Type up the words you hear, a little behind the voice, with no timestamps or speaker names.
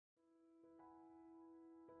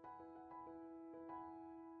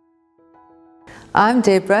I'm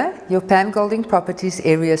Deborah, your Pam Golding Properties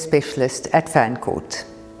area specialist at Fancourt.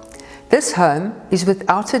 This home is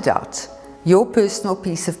without a doubt your personal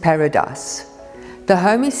piece of paradise. The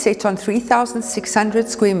home is set on 3,600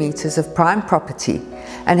 square meters of prime property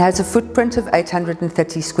and has a footprint of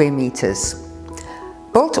 830 square meters.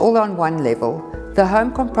 Built all on one level, the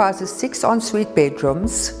home comprises 6 ensuite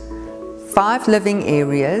bedrooms, 5 living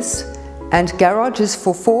areas, and garages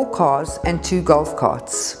for 4 cars and 2 golf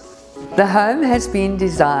carts. The home has been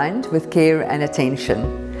designed with care and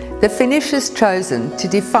attention. The finishes chosen to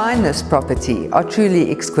define this property are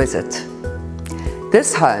truly exquisite.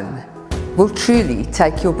 This home will truly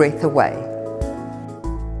take your breath away.